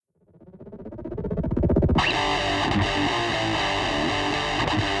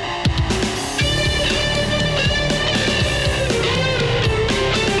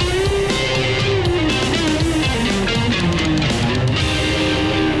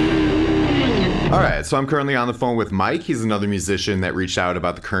All right, so I'm currently on the phone with Mike. He's another musician that reached out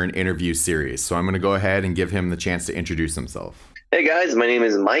about the current interview series. So I'm going to go ahead and give him the chance to introduce himself. Hey guys, my name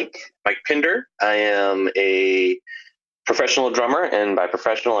is Mike Pinder. I am a professional drummer, and by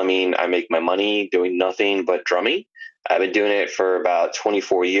professional, I mean I make my money doing nothing but drumming. I've been doing it for about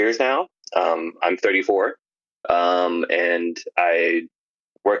 24 years now. I'm 34, and I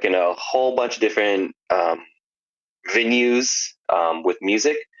work in a whole bunch of different venues with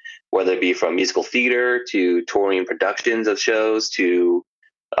music, whether it be from musical theater to touring productions of shows to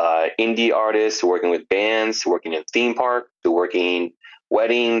indie artists, to working with bands, to working in theme park, to working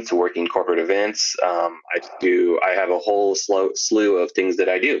weddings, to working corporate events. I have a whole slew of things that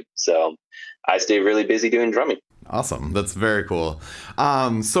I do. So I stay really busy doing drumming. Awesome. That's very cool.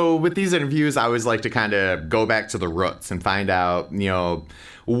 So with these interviews, I always like to kind of go back to the roots and find out,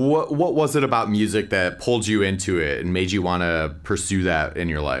 what was it about music that pulled you into it and made you want to pursue that in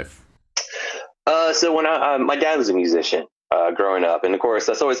your life? So when my dad was a musician growing up, and of course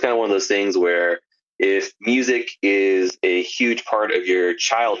that's always kind of one of those things where if music is a huge part of your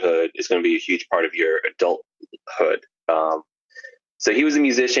childhood, it's going to be a huge part of your adulthood. So he was a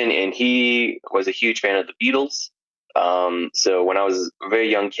musician, and he was a huge fan of the Beatles. So when I was a very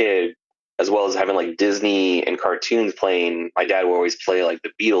young kid, as well as having like Disney and cartoons playing, my dad would always play like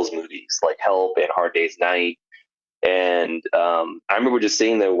the Beatles movies, like Help and Hard Day's Night. And I remember just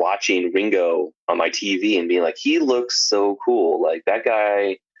sitting there watching Ringo on my TV and being like, he looks so cool. Like that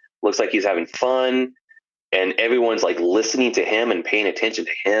guy looks like he's having fun. And everyone's like listening to him and paying attention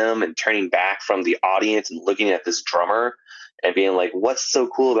to him and turning back from the audience and looking at this drummer and being like, what's so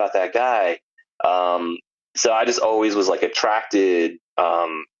cool about that guy? So I just always was like attracted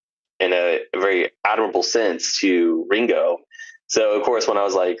in a very admirable sense to Ringo. So of course, when I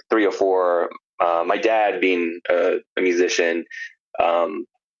was like 3 or 4, my dad being a musician,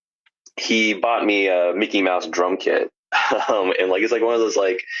 he bought me a Mickey Mouse drum kit. And like, it's like one of those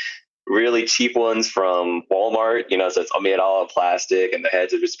like really cheap ones from Walmart, so it's made all of plastic and the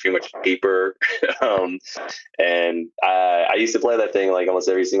heads are just pretty much paper. And I used to play that thing like almost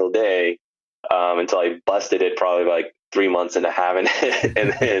every single day until I busted it probably like 3 months into having it.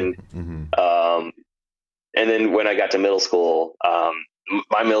 And then, and then when I got to middle school,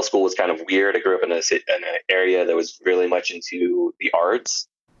 my middle school was kind of weird. I grew up in an area that was really much into the arts.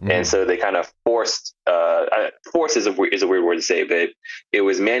 And so they kind of forced is a weird word to say, but it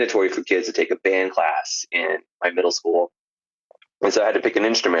was mandatory for kids to take a band class in my middle school. And so I had to pick an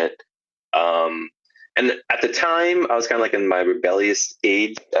instrument. And at the time, I was kind of like in my rebellious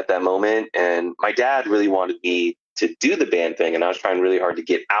age at that moment. And my dad really wanted me to do the band thing. And I was trying really hard to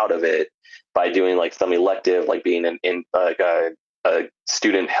get out of it by doing like some elective, like being a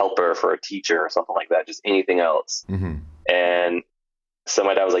student helper for a teacher or something like that, just anything else. And so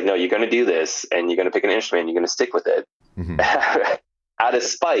my dad was like, no, you're going to do this and you're going to pick an instrument. You're going to stick with it. Out of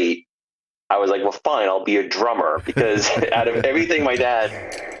spite, I was like, well, fine, I'll be a drummer, because out of everything my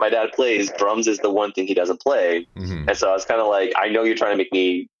dad plays, drums is the one thing he doesn't play. And so I was kind of like, I know you're trying to make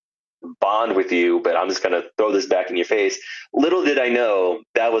me bond with you, but I'm just going to throw this back in your face. Little did I know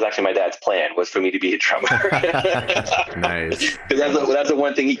that was actually my dad's plan, was for me to be a drummer. Nice. Because that's the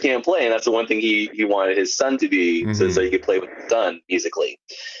one thing he can't play, and that's the one thing he wanted his son to be, so he could play with his son musically.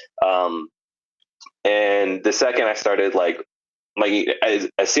 And the second I started,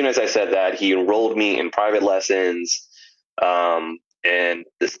 as soon as I said that, he enrolled me in private lessons. And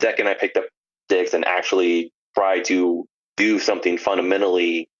the second I picked up sticks and actually tried to do something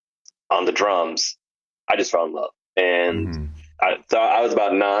fundamentally on the drums, I just fell in love. And I was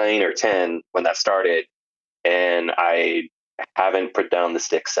about 9 or 10 when that started, and I haven't put down the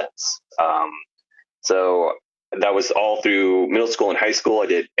stick since. So that was all through middle school and high school. I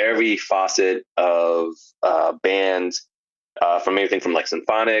did every facet of bands, from everything from like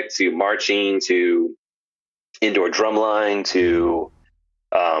symphonic to marching to indoor drumline to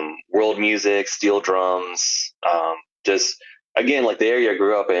world music, steel drums, just again, like the area I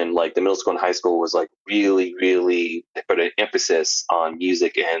grew up in, like the middle school and high school was like really, really put an emphasis on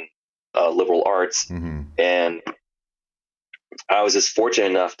music and liberal arts. And I was just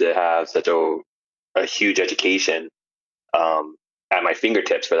fortunate enough to have such a huge education at my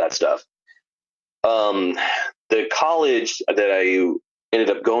fingertips for that stuff. The college that I ended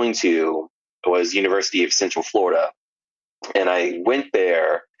up going to was University of Central Florida. And I went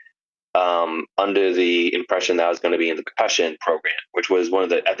there under the impression that I was going to be in the percussion program, which was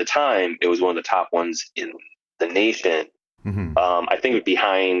at the time, it was one of the top ones in the nation. I think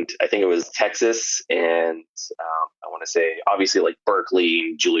it was Texas and I want to say obviously like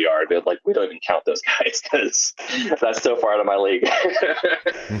Berkeley, Juilliard, but like we don't even count those guys because that's so far out of my league.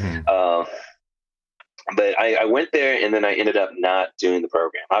 But I went there and then I ended up not doing the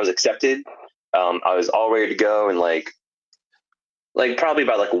program. I was accepted. I was all ready to go, and probably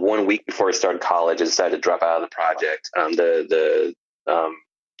about like 1 week before I started college, I decided to drop out of the project,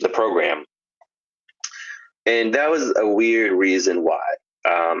 the program, and that was a weird reason why.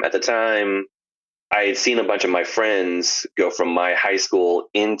 At the time, I had seen a bunch of my friends go from my high school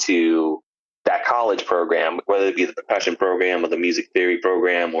into that college program, whether it be the percussion program or the music theory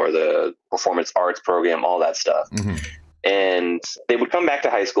program or the performance arts program, all that stuff. Mm-hmm. And they would come back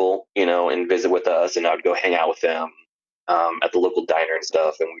to high school, and visit with us, and I would go hang out with them at the local diner and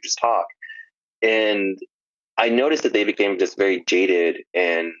stuff, and we just talk. And I noticed that they became just very jaded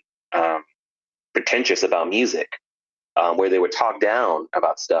and pretentious about music, where they would talk down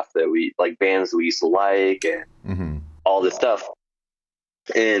about stuff that we like, bands we used to like, and Mm-hmm. all this stuff.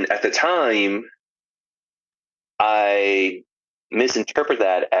 And at the time, I misinterpret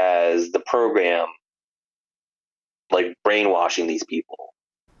that as the program like brainwashing these people.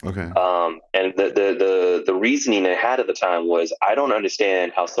 Okay. And the reasoning I had at the time was, I don't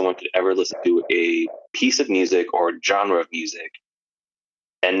understand how someone could ever listen to a piece of music or genre of music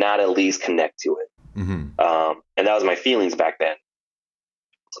and not at least connect to it. Mm-hmm. And that was my feelings back then.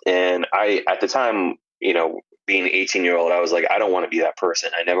 And I, at the time, being an 18-year-old, I was like, I don't want to be that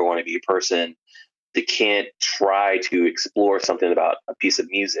person. I never want to be a person that can't try to explore something about a piece of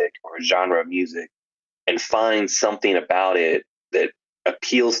music or a genre of music and find something about it that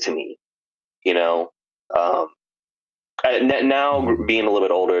appeals to me, now being a little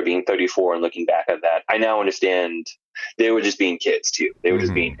bit older, being 34 and looking back at that, I now understand they were just being kids too. They were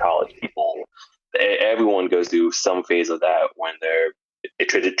just being college people. Everyone goes through some phase of that when they're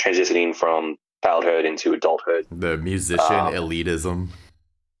transitioning from childhood into adulthood. The musician elitism.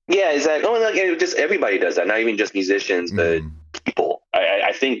 Yeah, exactly. Just everybody does that. Not even just musicians, but people.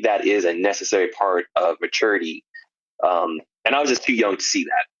 I think that is a necessary part of maturity. And I was just too young to see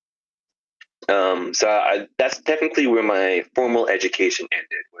that. So that's technically where my formal education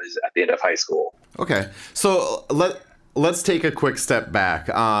ended, was at the end of high school. Okay, so let's take a quick step back.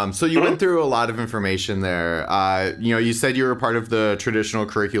 So you went through a lot of information there. You said you were part of the traditional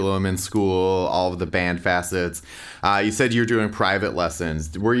curriculum in school, all of the band facets. You said you were doing private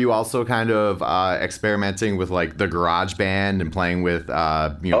lessons. Were you also kind of experimenting with like the garage band and playing with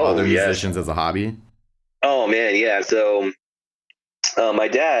other musicians as a hobby? Oh man, yeah. So my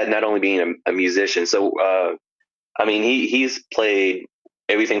dad, not only being a musician, he's played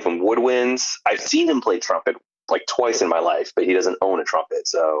everything from woodwinds. I've seen him play trumpet like twice in my life, but he doesn't own a trumpet,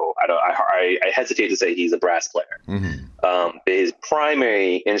 so I hesitate to say he's a brass player. Mm-hmm. But his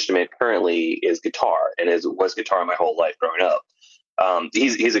primary instrument currently is guitar, and was guitar my whole life growing up.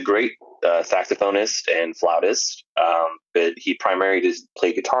 He's a great saxophonist and flautist, but he primarily just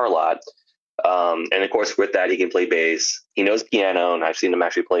played guitar a lot. And of course, with that, he can play bass. He knows piano, and I've seen him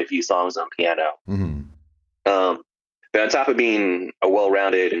actually play a few songs on piano. Mm-hmm. But on top of being a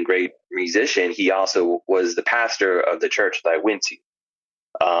well-rounded and great musician, he also was the pastor of the church that I went to.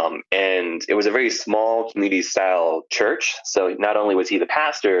 And it was a very small community-style church. So not only was he the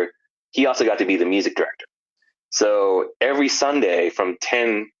pastor, he also got to be the music director. So every Sunday from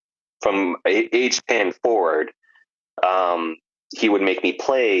age 10 forward, he would make me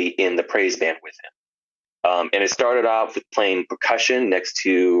play in the praise band with him. And it started off with playing percussion next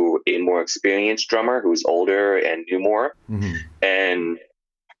to a more experienced drummer who was older and knew more. Mm-hmm. And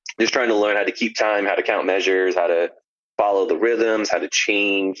just trying to learn how to keep time, how to count measures, how to follow the rhythms, how to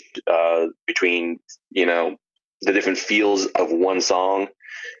change between, the different feels of one song,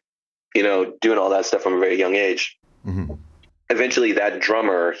 doing all that stuff from a very young age. Mm-hmm. Eventually that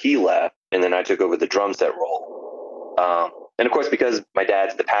drummer, he left, and then I took over the drum set role. And of course, because my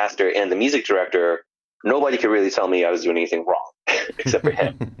dad's the pastor and the music director, nobody could really tell me I was doing anything wrong except for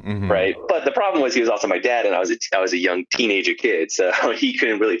him. Mm-hmm. Right. But the problem was he was also my dad, and I was a young teenager kid. So he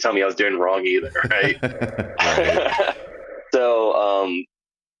couldn't really tell me I was doing wrong either. Right. Right. So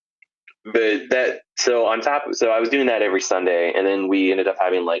I was doing that every Sunday, and then we ended up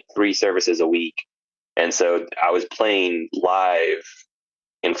having like 3 services a week. And so I was playing live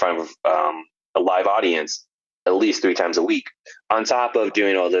in front of a live audience at least 3 times a week, on top of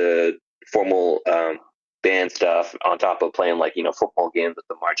doing all the formal band stuff, on top of playing football games with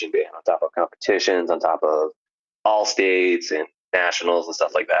the marching band, on top of competitions, on top of all states and nationals and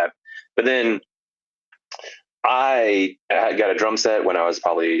stuff like that. But then I got a drum set when I was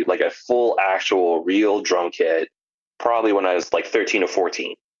probably like a full actual real drum kit, probably when I was like 13 or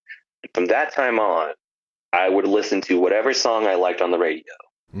 14. From that time on, I would listen to whatever song I liked on the radio.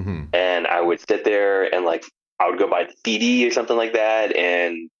 Mm-hmm. And I would sit there and I would go buy the CD or something like that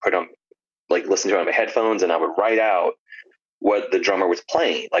and put on like listen to it on my headphones, and I would write out what the drummer was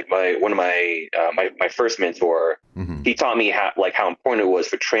playing. Like one of my first mentor, he taught me how important it was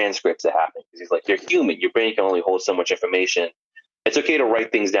for transcripts to happen. Because he's like, you're human, your brain can only hold so much information. It's okay to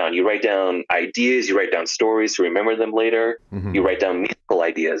write things down. You write down ideas, you write down stories to remember them later. You write down musical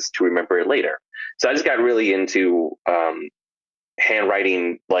ideas to remember it later. So I just got really into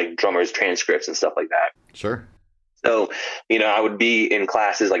handwriting, like drummers' transcripts and stuff like that. Sure. So, I would be in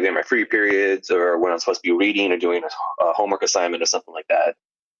classes like during my free periods or when I'm supposed to be reading or doing a homework assignment or something like that.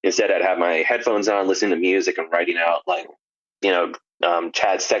 Instead, I'd have my headphones on, listening to music and writing out like,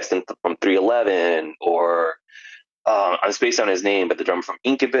 Chad Sexton from 311 or I'm spaced on his name, but the drummer from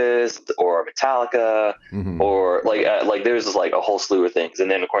Incubus or Metallica or like there's just like a whole slew of things.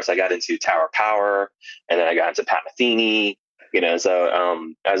 And then, of course, I got into Tower Power and then I got into Pat Metheny,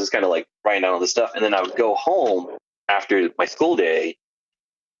 so I was just kind of like writing down all this stuff. And then I would go home after my school day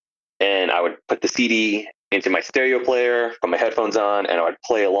and I would put the CD into my stereo player, put my headphones on, and I would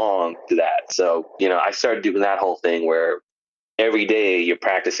play along to that. So, I started doing that whole thing where every day you're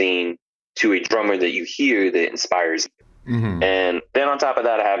practicing to a drummer that you hear that inspires you. And then on top of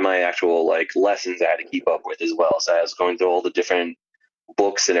that, I have my actual like lessons I had to keep up with as well. So I was going through all the different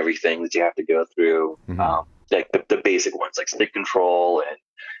books and everything that you have to go through, like the basic ones like stick control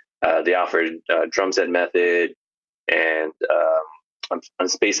and the Alfred drum set method. And I'm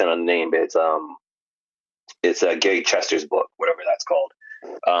spacing on the name, but it's Gary Chester's book, whatever that's called.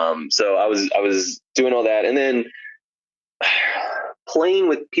 So I was doing all that, and then playing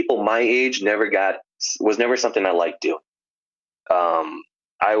with people my age was never something I liked doing.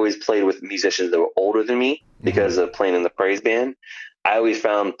 I always played with musicians that were older than me because of playing in the praise band. I always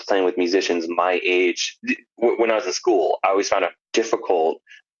found playing with musicians my age when I was in school, I always found it difficult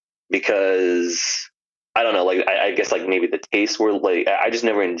because I don't know, like I guess like maybe the tastes were like I just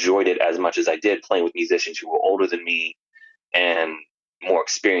never enjoyed it as much as I did playing with musicians who were older than me and more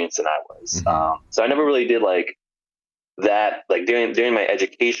experienced than I was. So I never really did like that. Like during my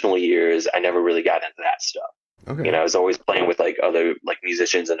educational years, I never really got into that stuff. Okay. I was always playing with like other like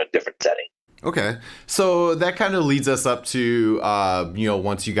musicians in a different setting. Okay. So that kind of leads us up to,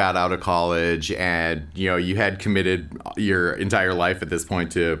 once you got out of college and, you had committed your entire life at this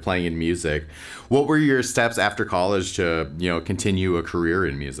point to playing in music. What were your steps after college to, continue a career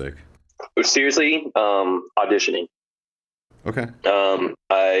in music? Seriously, auditioning. Okay.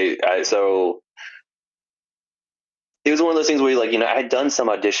 So it was one of those things where like, I had done some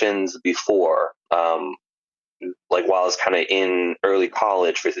auditions before, like while I was kind of in early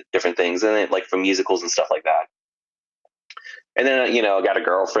college for different things and then like for musicals and stuff like that. And then, I got a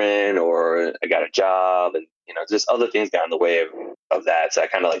girlfriend or I got a job and, just other things got in the way of that. So I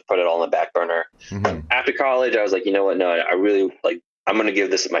kind of like put it all on the back burner. After college, I was like, you know what? No, I really like, I'm going to give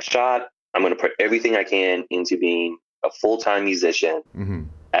this my shot. I'm going to put everything I can into being a full-time musician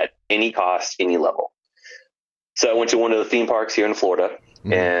at any cost, any level. So I went to one of the theme parks here in Florida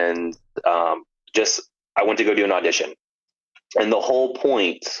and I went to go do an audition. And the whole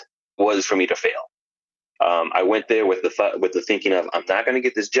point was for me to fail. I went there with the thinking of, I'm not going to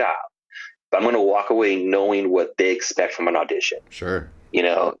get this job, but I'm going to walk away knowing what they expect from an audition. Sure.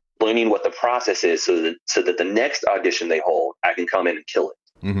 Learning what the process is so that the next audition they hold, I can come in and kill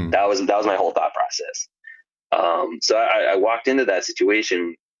it. That was my whole thought process. So I walked into that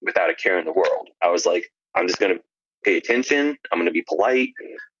situation without a care in the world. I was like, I'm just going to pay attention. I'm going to be polite.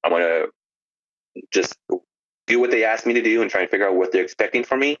 I'm going to just do what they asked me to do and try and figure out what they're expecting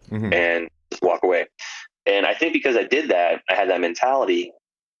from me and just walk away. And I think because I did that, I had that mentality.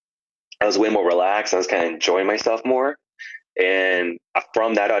 I was way more relaxed. I was kind of enjoying myself more. And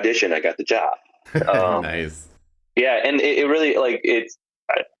from that audition, I got the job. Nice. Yeah. And it really like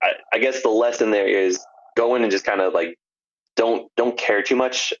I guess the lesson there is go in and just kind of like, don't care too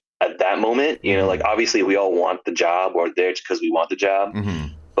much at that moment. Like obviously we all want the job or there just because we want the job,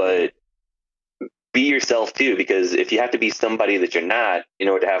 but be yourself too, because if you have to be somebody that you're not in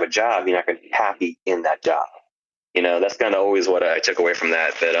order to have a job, you're not going to be happy in that job. That's kind of always what I took away from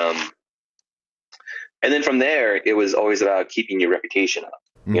that. But and then from there, it was always about keeping your reputation up.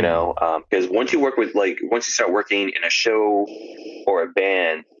 Because once you start working in a show or a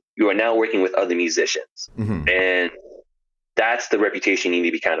band, you are now working with other musicians, and that's the reputation you need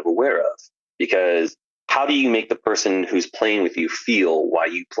to be kind of aware of. Because how do you make the person who's playing with you feel while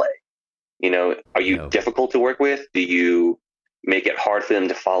you play? Are you difficult to work with? Do you make it hard for them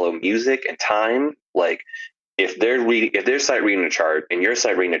to follow music and time? Like if they're sight reading a chart and you're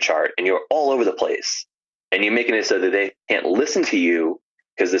sight reading a chart and you're all over the place and you're making it so that they can't listen to you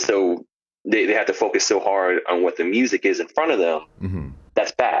because they have to focus so hard on what the music is in front of them,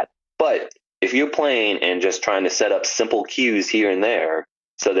 that's bad. But if you're playing and just trying to set up simple cues here and there,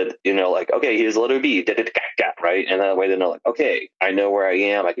 so that like, okay, here's a letter B, right, and that way they know, like, okay, I know where I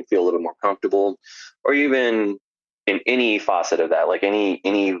am. I can feel a little more comfortable, or even in any facet of that, like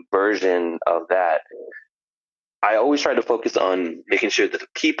any version of that. I always try to focus on making sure that the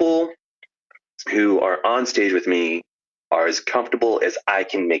people who are on stage with me are as comfortable as I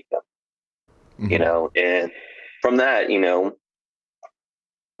can make them, and from that,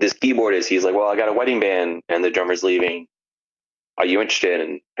 this keyboardist, he's like, well, I got a wedding band and the drummer's leaving. Are you interested?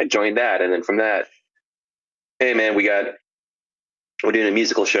 And I joined that. And then from that, hey man, we're doing a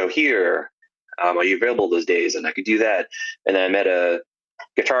musical show here. Are you available those days? And I could do that. And then I met a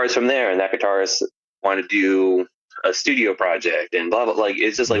guitarist from there, and that guitarist wanted to do a studio project and blah blah. Like,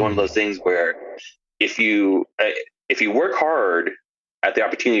 it's just like one of those things where if you work hard at the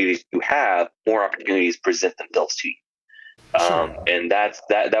opportunities you have, more opportunities present themselves to you. And that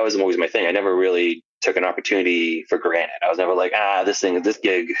was always my thing. I never really took an opportunity for granted. I was never like, this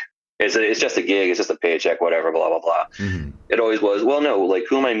gig, it's just a gig, it's just a paycheck, whatever, blah, blah, blah. It always was, well, no, like,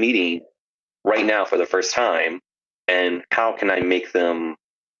 who am I meeting right now for the first time, and how can I make them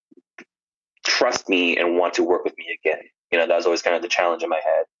trust me and want to work with me again? That was always kind of the challenge in my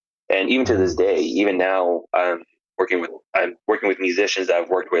head. And even to this day, even now, I'm working with musicians that I've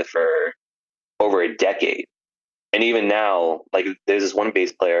worked with for over a decade. And even now, like, there's this one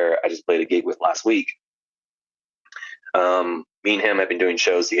bass player I just played a gig with last week. Me and him have been doing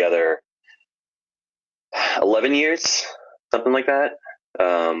shows together 11 years, something like that.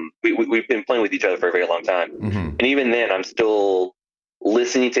 We've been playing with each other for a very long time. And even then, I'm still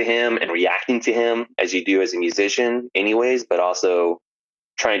listening to him and reacting to him as you do as a musician anyways, but also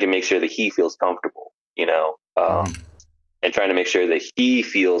trying to make sure that he feels comfortable, and trying to make sure that he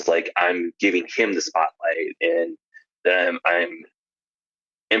feels like I'm giving him the spotlight and that I'm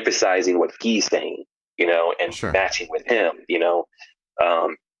emphasizing what he's saying, and matching with him,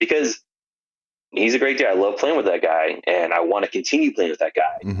 because he's a great guy. I love playing with that guy, and I want to continue playing with that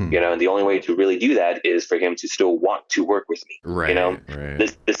guy, and the only way to really do that is for him to still want to work with me, right.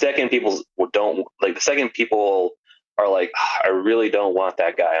 The second people are like, I really don't want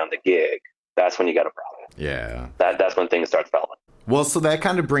that guy on the gig, that's when you got a problem. Yeah. That's when things start falling. Well, so that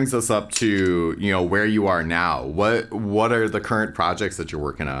kind of brings us up to, where you are now. What are the current projects that you're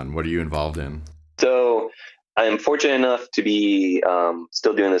working on? What are you involved in? So I'm fortunate enough to be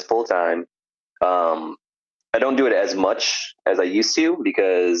still doing this full time. I don't do it as much as I used to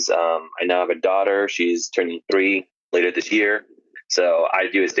because I now have a daughter. She's turning 3 later this year. So I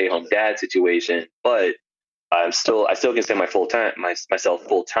do a stay-home dad situation, but I still consider myself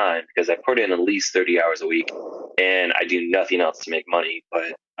full time because I put in at least 30 hours a week, and I do nothing else to make money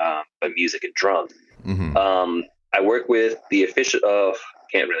but music and drums. I work with the official.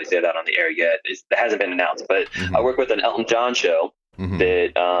 Can't really say that on the air yet. It hasn't been announced, but I work with an Elton John show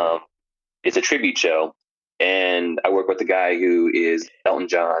that it's a tribute show, and I work with the guy who is Elton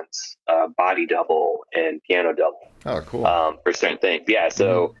John's body double and piano double. Oh, cool. For certain things. Yeah.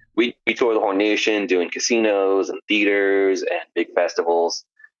 So we tour the whole nation doing casinos and theaters and big festivals.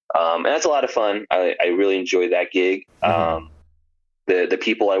 And that's a lot of fun. I really enjoy that gig. The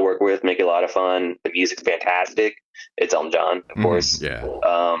people I work with make it a lot of fun. The music's fantastic. It's Elton John, of course. Yeah.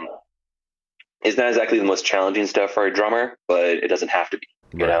 It's not exactly the most challenging stuff for a drummer, but it doesn't have to be,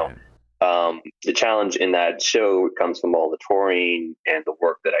 you know? The challenge in that show comes from all the touring and the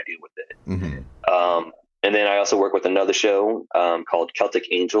work that I do with it. And then I also work with another show called Celtic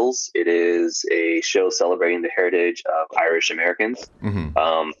Angels. It is a show celebrating the heritage of Irish Americans.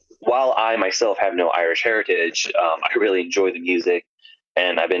 While I myself have no Irish heritage, I really enjoy the music,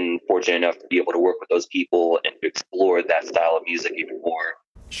 and I've been fortunate enough to be able to work with those people and to explore that style of music even more.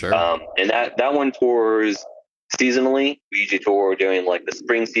 Sure. And that one tours seasonally. We usually tour during like the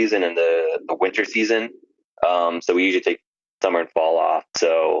spring season and the winter season. So we usually take summer and fall off.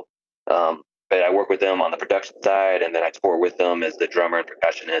 So, but I work with them on the production side, and then I tour with them as the drummer and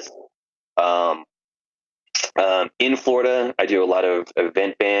percussionist. In Florida, I do a lot of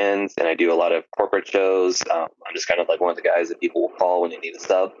event bands, and I do a lot of corporate shows. I'm just kind of like one of the guys that people will call when they need a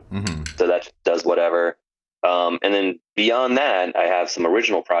sub. So that does whatever. And then beyond that, I have some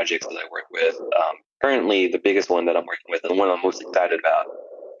original projects that I work with. Currently, the biggest one that I'm working with, and the one I'm most excited about,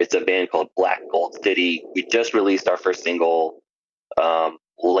 it's a band called Black Gold City. We just released our first single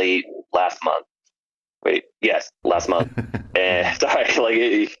late last month. Last month. And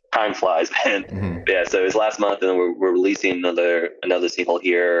sorry, time flies, man. Yeah, so it's last month, and we're releasing another single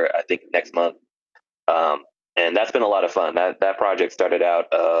here, I think next month. And that's been a lot of fun. That project started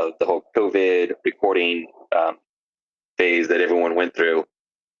out of the whole COVID recording phase that everyone went through.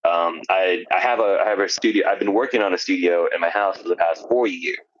 I have a studio. I've been working on a studio in my house for the past 4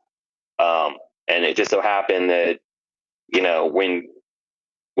 years. And it just so happened that,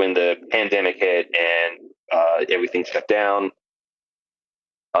 when the pandemic hit and everything shut down,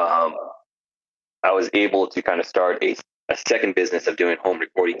 um, I was able to kind of start a second business of doing home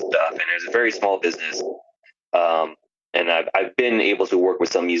recording stuff. And it was a very small business. Um, and I've been able to work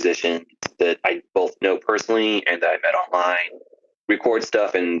with some musicians that I both know personally and that I met online, record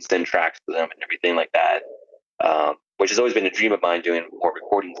stuff and send tracks to them and everything like that, which has always been a dream of mine, doing more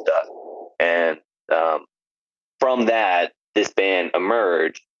recording stuff. And from that, this band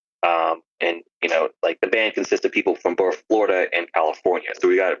emerged. And like, the band consists of people from both Florida and California, so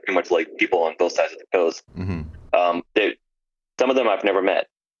we got pretty much like people on both sides of the coast. Mm-hmm. Some of them I've never met.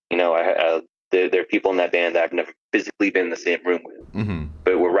 There are people in that band that I've never physically been in the same room with, Mm-hmm.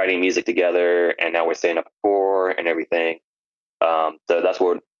 but we're writing music together, and now we're setting up a tour and everything. So that's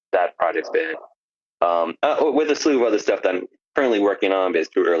what that project's been. With a slew of other stuff that I'm currently working on, but it's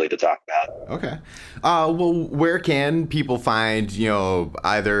too early to talk about. Okay. Well, where can people find,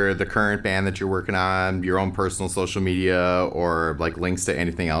 either the current band that you're working on, your own personal social media, or like links to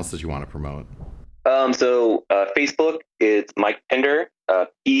anything else that you want to promote? So Facebook, it's Mike Pinder,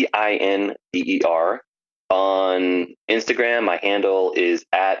 Pinder. On Instagram, my handle is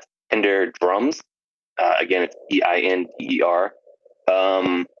at Pinder Drums. Again, it's Pinder.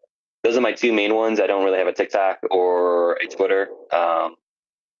 Those are my two main ones. I don't really have a TikTok or a Twitter.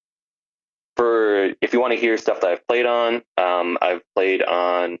 If you want to hear stuff that I've played on, I've played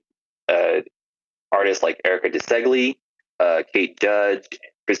on artists like Erica DeSegli, Kate Judge,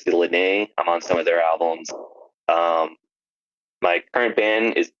 Christy Lene. I'm on some of their albums. My current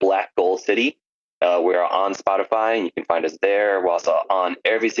band is Black Gold City. We're on Spotify, and you can find us there. We're also on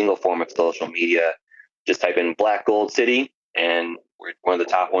every single form of social media. Just type in Black Gold City, and we're one of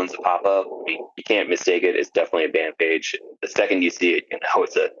the top ones to pop up. You can't mistake it. It's definitely a band page. The second you see it, you know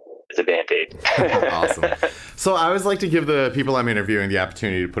it's a band page. Awesome. So I always like to give the people I'm interviewing the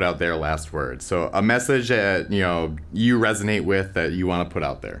opportunity to put out their last word. So a message that you resonate with, that you want to put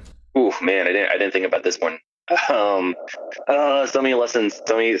out there. Oof, man, I didn't think about this one. So many lessons,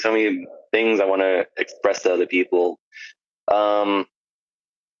 so many things I want to express to other people.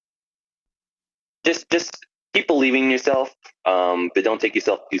 Just keep believing in yourself, but don't take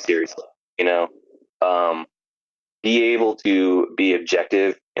yourself too seriously. Be able to be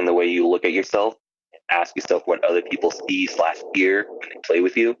objective in the way you look at yourself. Ask yourself what other people see/hear when they play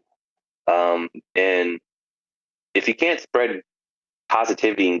with you. And if you can't spread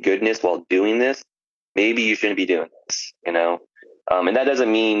positivity and goodness while doing this, maybe you shouldn't be doing this. And that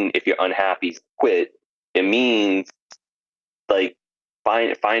doesn't mean if you're unhappy, quit. It means like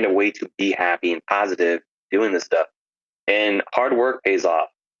find a way to be happy and positive doing this stuff. And hard work pays off.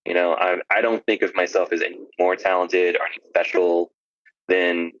 I don't think of myself as any more talented or any special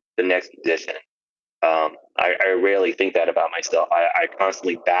than the next musician. I rarely think that about myself. I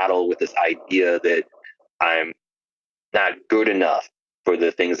constantly battle with this idea that I'm not good enough for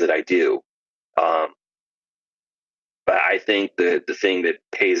the things that I do. But I think the thing that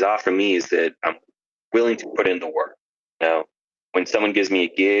pays off for me is that I'm willing to put in the work. When someone gives me a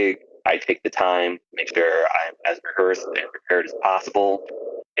gig, I take the time, make sure I'm as rehearsed and prepared as possible.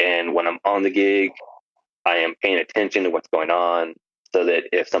 And when I'm on the gig, I am paying attention to what's going on, so that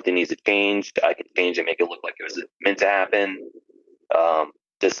if something needs to change, I can change and make it look like it was meant to happen.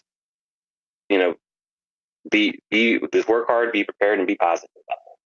 Just, just work hard, be prepared, and be positive about